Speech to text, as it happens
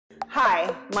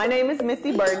Hi, my name is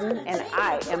Missy Burton, and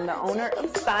I am the owner of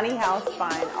Msanii HOUS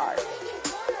Fine Art.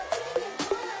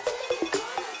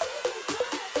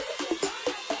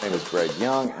 My name is Greg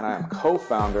Young, and I am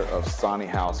co-founder of Msanii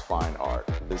HOUS Fine Art.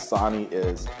 Msanii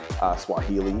is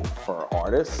Swahili for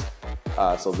artists.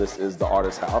 So this is the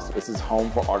artist house. This is home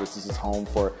for artists. This is home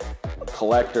for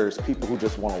collectors, people who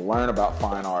just want to learn about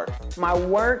fine art. My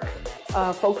work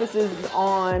focuses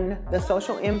on the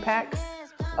social impacts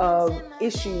of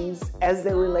issues as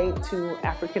they relate to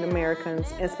African Americans,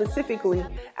 and specifically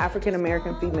African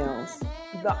American females.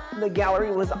 The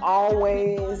gallery was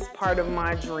always part of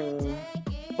my dream,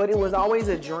 but it was always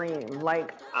a dream.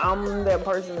 Like, I'm that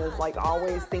person that's like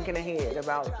always thinking ahead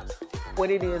about what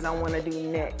it is I want to do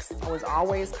next. I was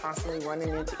always constantly running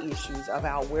into issues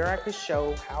about where I could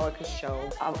show, how I could show.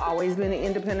 I've always been an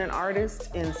independent artist,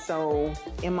 and so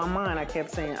in my mind I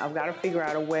kept saying I've got to figure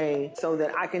out a way so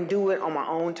that I can do it on my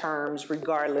own terms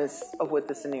regardless of what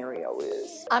the scenario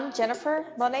is. I'm Jennifer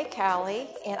Monet Cowley,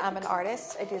 and I'm an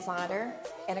artist, a designer,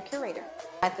 and a curator.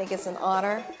 I think it's an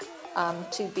honor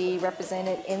to be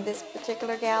represented in this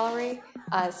particular gallery,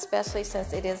 especially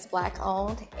since it is Black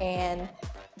owned and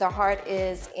the heart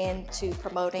is into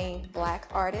promoting Black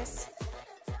artists.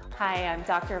 Hi, I'm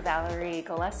Dr. Valerie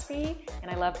Gillespie,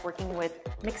 and I love working with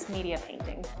mixed media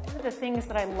painting. One of the things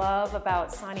that I love about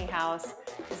Msanii HOUS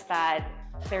is that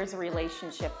there's a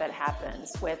relationship that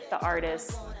happens with the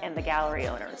artists and the gallery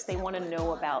owners. They want to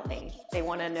know about me. They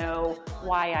want to know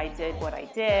why I did what I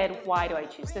did, why do I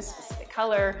choose this specific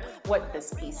color, what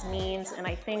this piece means, and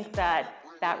I think that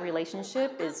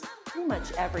relationship is pretty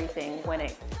much everything when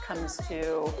it comes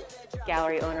to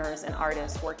gallery owners and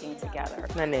artists working together.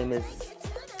 My name is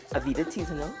Avita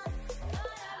Tizano.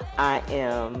 I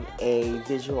am a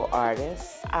visual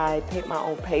artist. I paint my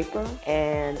own paper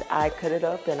and I cut it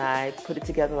up and I put it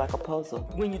together like a puzzle.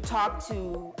 When you talk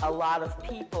to a lot of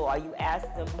people or you ask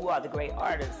them who are the great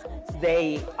artists,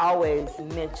 they always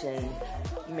mention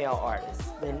male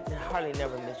artists. They hardly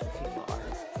never mention female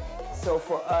artists. So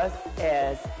for us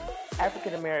as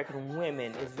African American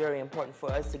women, it's very important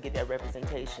for us to get that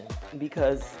representation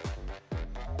because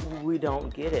we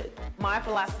don't get it. My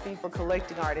philosophy for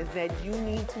collecting art is that you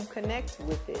need to connect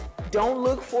with it. Don't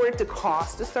look for it to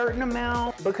cost a certain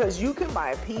amount, because you can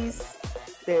buy a piece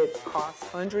that costs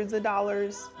hundreds of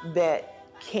dollars that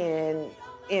can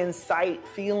incite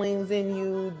feelings in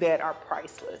you that are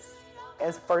priceless.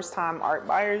 As first-time art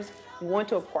buyers, you want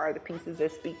to acquire the pieces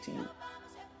that speak to you.